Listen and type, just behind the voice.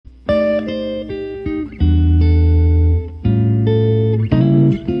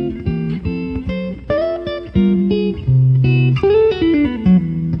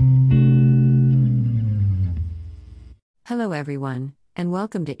Hello everyone, and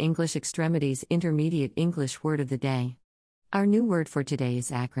welcome to English Extremities Intermediate English Word of the Day. Our new word for today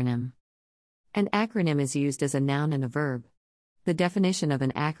is acronym. An acronym is used as a noun and a verb. The definition of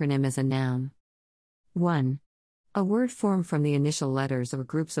an acronym is a noun. 1. A word formed from the initial letters or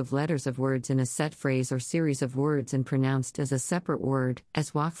groups of letters of words in a set phrase or series of words and pronounced as a separate word,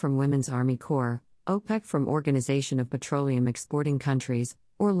 as WAC from Women's Army Corps, OPEC from Organization of Petroleum Exporting Countries,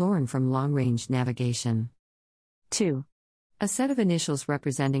 or LORN from Long Range Navigation. 2. A set of initials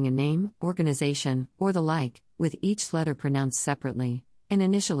representing a name, organization, or the like, with each letter pronounced separately, an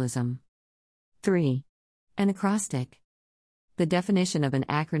initialism. 3. An acrostic. The definition of an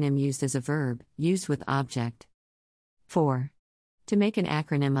acronym used as a verb, used with object. 4. To make an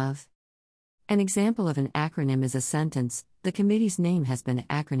acronym of. An example of an acronym is a sentence, the committee's name has been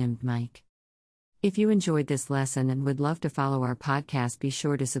acronymed Mike. If you enjoyed this lesson and would love to follow our podcast, be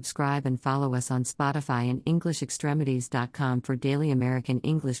sure to subscribe and follow us on Spotify and EnglishExtremities.com for daily American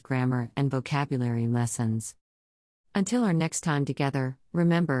English grammar and vocabulary lessons. Until our next time together,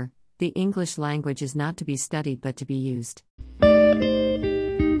 remember, the English language is not to be studied but to be used.